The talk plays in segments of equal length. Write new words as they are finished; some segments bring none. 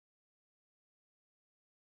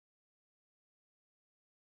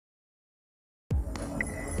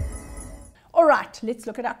All right, let's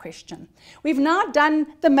look at our question. We've now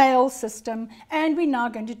done the male system and we're now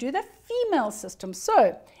going to do the female system.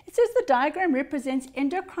 So it says the diagram represents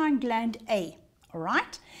endocrine gland A, all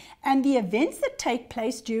right? And the events that take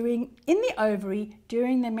place in the ovary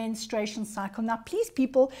during the menstruation cycle. Now, please,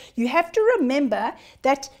 people, you have to remember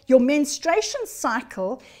that your menstruation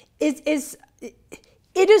cycle is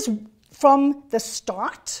from the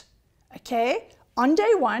start, okay, on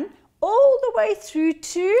day 1, all the way through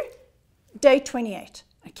to day 28,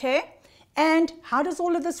 okay? And how does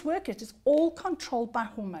all of this work? It is all controlled by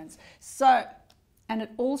hormones. So, and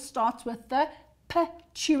it all starts with the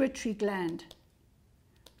pituitary gland.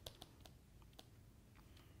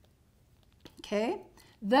 Okay,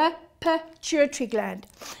 the pituitary gland.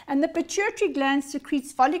 And the pituitary gland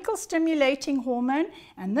secretes follicle stimulating hormone,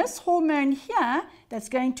 and this hormone here that's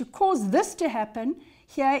going to cause this to happen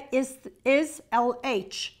here is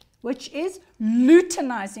LH, which is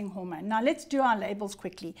luteinizing hormone. Now let's do our labels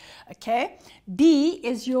quickly. Okay, B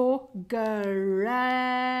is your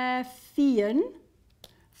graphene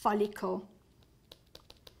follicle.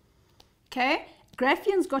 Okay,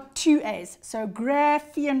 graphene's got 2 A's, so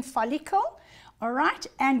graphene follicle. All right,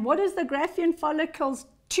 and what is the graphene follicle's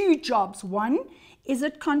 2 jobs? 1 is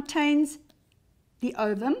it contains the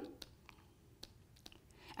ovum,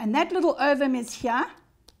 and that little ovum is here.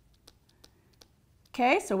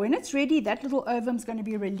 Okay, so when it's ready, that little ovum is going to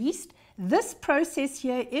be released. This process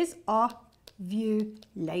here is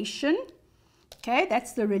ovulation. Okay,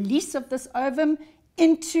 that's the release of this ovum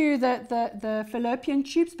into the fallopian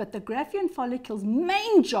tubes, but the graphene follicle's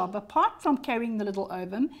main job, apart from carrying the little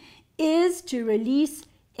ovum, is to release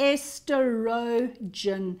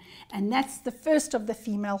estrogen, and that's the first of the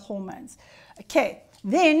female hormones. Okay,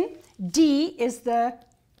 then D is the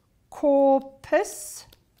corpus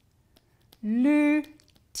luteum.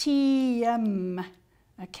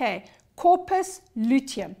 Okay, corpus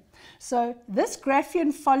luteum. So this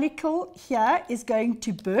graphene follicle here is going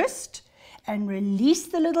to burst and release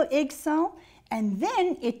the little egg cell, and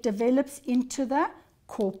then it develops into the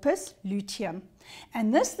corpus luteum.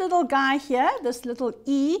 And this little guy here, this little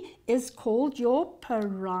E, is called your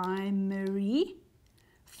primary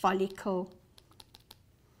follicle.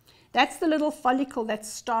 That's the little follicle that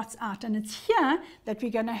starts out, and it's here that we're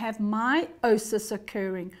going to have meiosis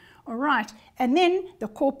occurring. All right, and then the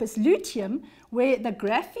corpus luteum, where the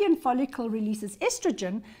graphene follicle releases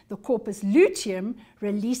estrogen, the corpus luteum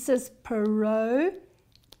releases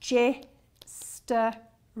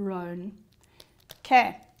progesterone.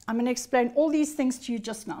 Okay, I'm going to explain all these things to you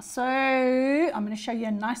just now. So I'm going to show you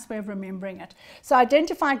a nice way of remembering it. So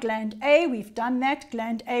identify gland A, we've done that.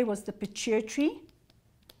 Gland A was the pituitary.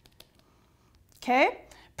 Okay,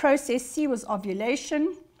 process C was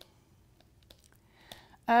ovulation.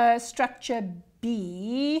 Structure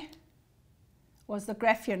B was the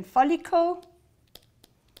graphene follicle.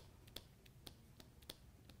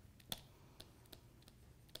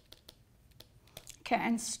 Okay,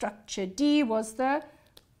 and structure D was the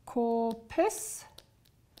corpus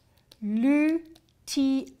luteum.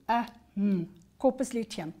 Corpus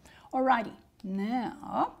luteum. Alrighty,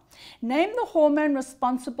 now name the hormone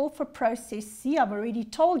responsible for process C. I've already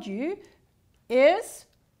told you is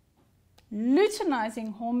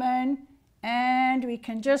luteinizing hormone, and we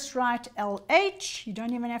can just write LH. You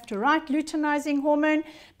don't even have to write luteinizing hormone,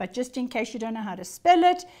 but just in case you don't know how to spell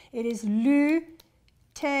it, it is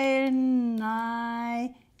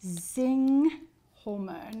luteinizing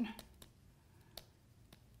hormone.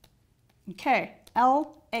 Okay,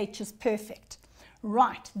 LH is perfect.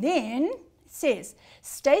 Right, then it says,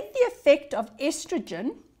 state the effect of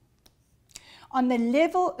estrogen on the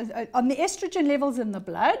estrogen levels in the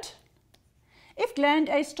blood if gland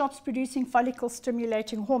A stops producing follicle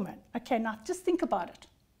stimulating hormone. Okay, now just think about it.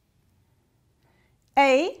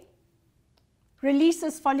 A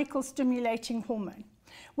releases follicle stimulating hormone,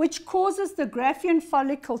 which causes the graphene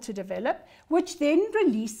follicle to develop, which then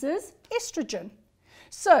releases estrogen.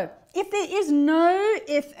 So if there is no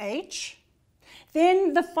FH,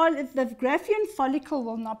 then the graphene follicle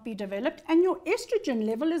will not be developed, and your estrogen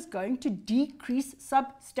level is going to decrease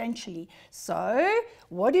substantially. So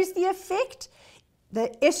what is the effect? The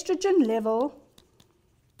estrogen level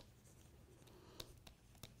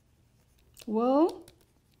will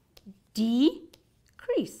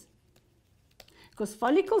decrease, because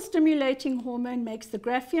follicle stimulating hormone makes the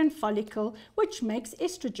graphene follicle, which makes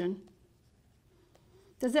estrogen.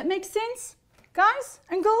 Does that make sense, guys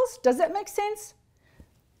and girls? Does that make sense?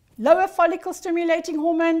 Lower follicle stimulating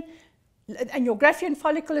hormone, and your graphene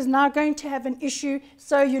follicle is now going to have an issue,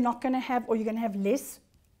 so you're not going to have, or you're going to have less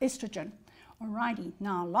estrogen. Alrighty,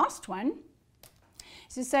 now last one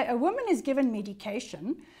So say a woman is given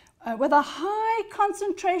medication with a high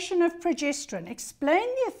concentration of progesterone. Explain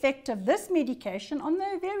the effect of this medication on the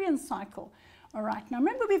ovarian cycle. All right, now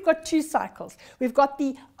remember we've got two cycles. We've got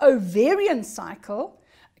the ovarian cycle,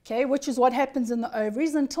 okay, which is what happens in the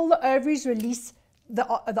ovaries until the ovaries release the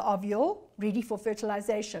ovule ready for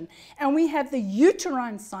fertilization. And we have the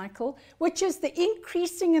uterine cycle, which is the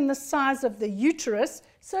increasing in the size of the uterus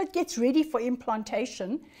so it gets ready for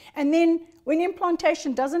implantation. And then when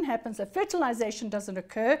implantation doesn't happen, so fertilization doesn't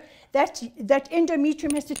occur, that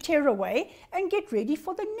endometrium has to tear away and get ready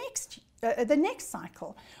for the next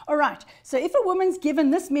cycle. All right, so if a woman's given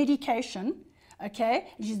this medication, okay,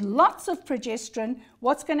 she's lots of progesterone,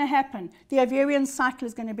 what's going to happen? The ovarian cycle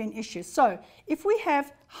is going to be an issue. So if we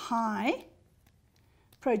have high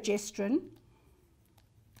progesterone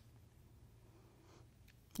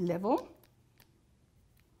level,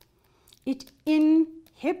 it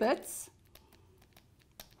inhibits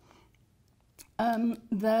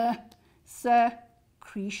the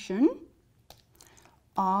secretion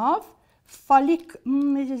of follicle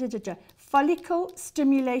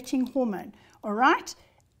stimulating hormone. All right,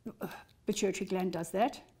 pituitary gland does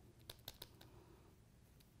that.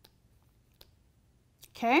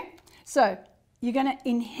 Okay, so you're going to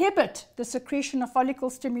inhibit the secretion of follicle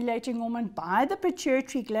stimulating hormone by the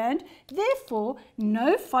pituitary gland. Therefore,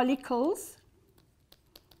 no follicles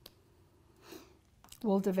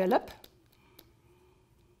will develop.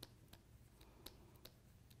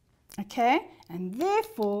 Okay, and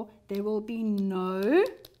therefore there will be no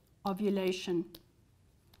ovulation.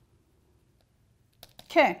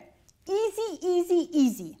 Okay, easy, easy,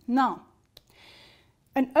 easy. Now,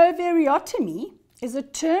 an ovariotomy is a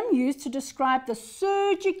term used to describe the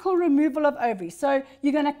surgical removal of ovaries. So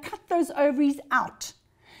you're going to cut those ovaries out.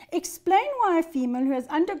 Explain why a female who has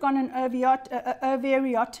undergone an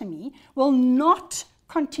ovariotomy will not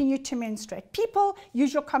continue to menstruate. People,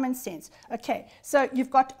 use your common sense. Okay, so you've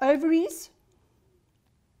got ovaries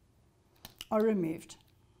are removed.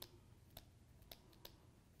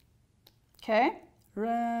 Okay,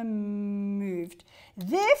 removed.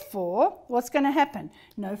 Therefore, what's going to happen?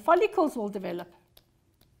 No follicles will develop.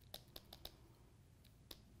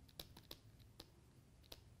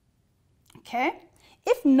 Okay,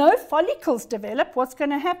 if no follicles develop, what's going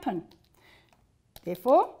to happen?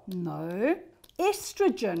 Therefore, no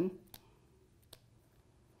estrogen,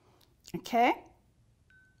 okay,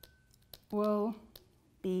 will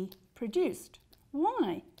be produced.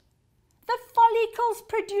 Why? The follicles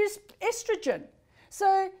produce estrogen.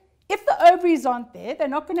 So if the ovaries aren't there, they're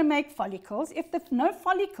not going to make follicles. If there's no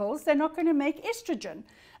follicles, they're not going to make estrogen.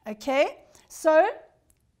 Okay, so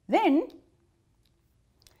then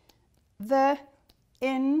the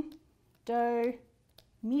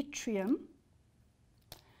endometrium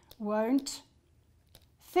won't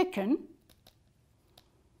thicken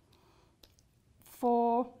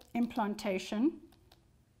for implantation,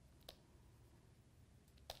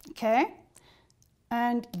 okay,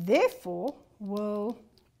 and therefore will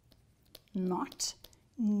not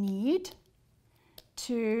need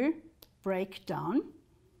to break down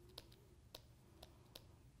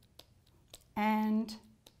and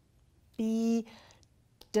be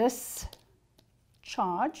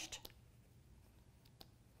discharged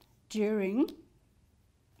during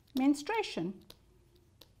menstruation.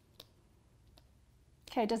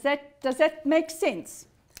 Okay, does that make sense?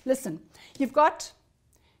 Listen, you've got,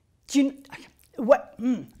 this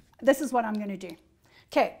is what I'm going to do.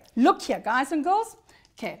 Okay, look here, guys and girls.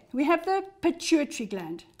 Okay, we have the pituitary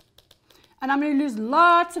gland. And I'm going to lose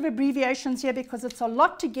lots of abbreviations here because it's a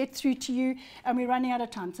lot to get through to you and we're running out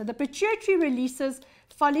of time. So the pituitary releases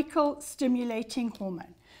follicle stimulating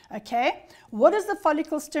hormone. Okay, what does the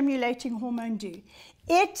follicle stimulating hormone do?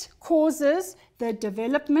 It causes the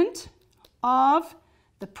development of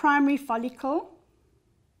the primary follicle,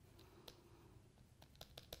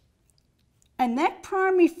 and that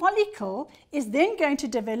primary follicle is then going to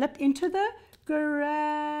develop into the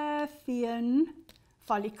Graphene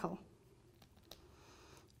follicle,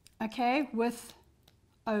 okay, with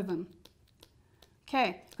ovum.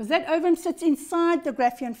 Okay, because that ovum sits inside the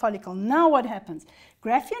Graphene follicle. Now what happens?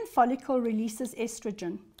 Graphene follicle releases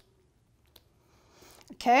estrogen.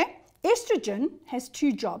 Okay, estrogen has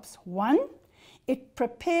two jobs. One, it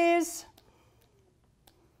prepares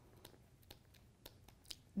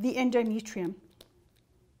the endometrium.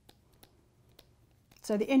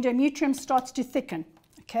 So the endometrium starts to thicken.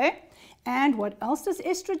 Okay, and what else does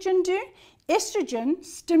estrogen do? Estrogen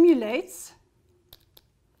stimulates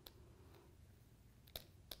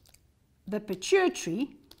the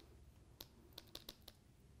pituitary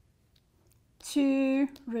to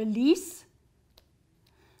release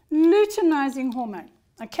luteinizing hormone.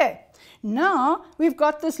 Okay, now we've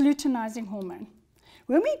got this luteinizing hormone.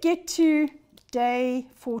 When we get to day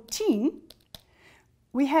 14,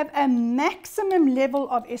 we have a maximum level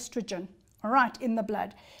of estrogen, all right, in the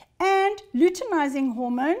blood. And luteinizing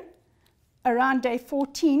hormone around day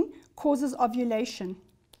 14 causes ovulation.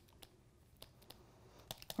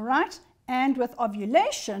 All right, and with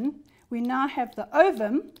ovulation, we now have the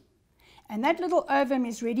ovum, and that little ovum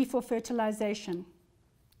is ready for fertilization.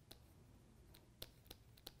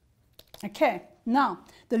 Okay, now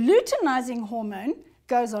the luteinizing hormone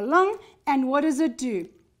goes along, and what does it do?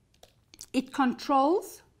 It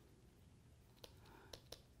controls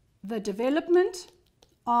the development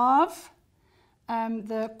of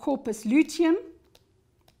the corpus luteum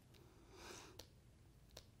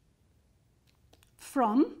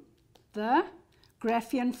from the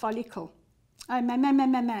Graphene follicle. The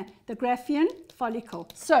Graphene follicle.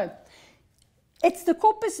 So it's the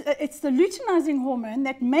luteinizing hormone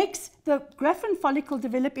that makes the Graphene follicle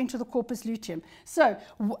develop into the corpus luteum. So,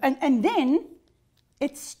 and then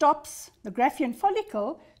it stops, the Graphene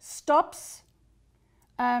follicle stops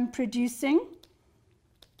producing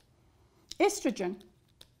estrogen.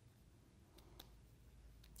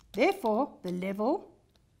 Therefore, the level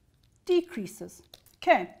decreases.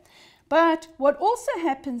 Okay, but what also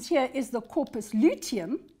happens here is the corpus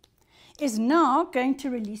luteum is now going to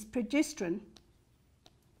release progesterone.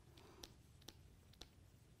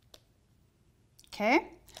 Okay,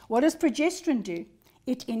 what does progesterone do?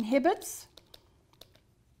 It inhibits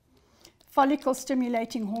follicle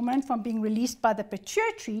stimulating hormone from being released by the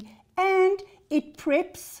pituitary, and it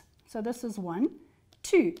preps, so this is 1,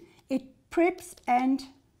 2, it preps and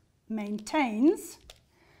maintains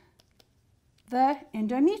the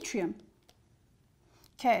endometrium.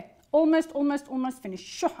 Okay, almost finished.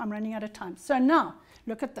 Sure, I'm running out of time. So now,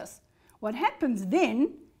 look at this. What happens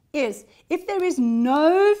then is, if there is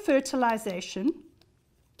no fertilization,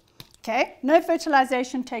 okay, no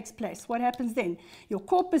fertilization takes place, what happens then? Your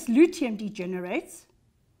corpus luteum degenerates,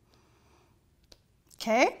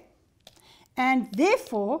 okay, and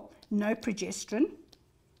therefore no progesterone,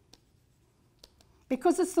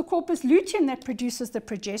 because it's the corpus luteum that produces the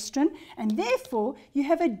progesterone, and therefore you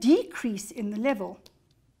have a decrease in the level.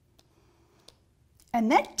 And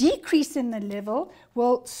that decrease in the level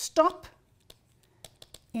will stop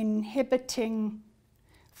inhibiting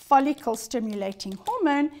follicle stimulating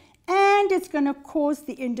hormone, and it's going to cause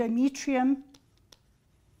the endometrium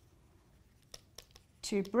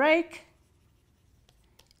to break,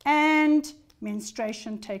 and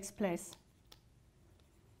menstruation takes place.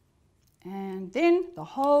 And then the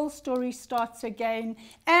whole story starts again,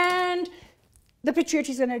 and the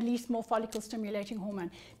pituitary is going to release more follicle stimulating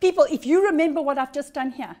hormone. People, if you remember what I've just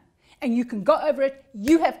done here, and you can go over it,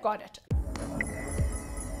 you have got it.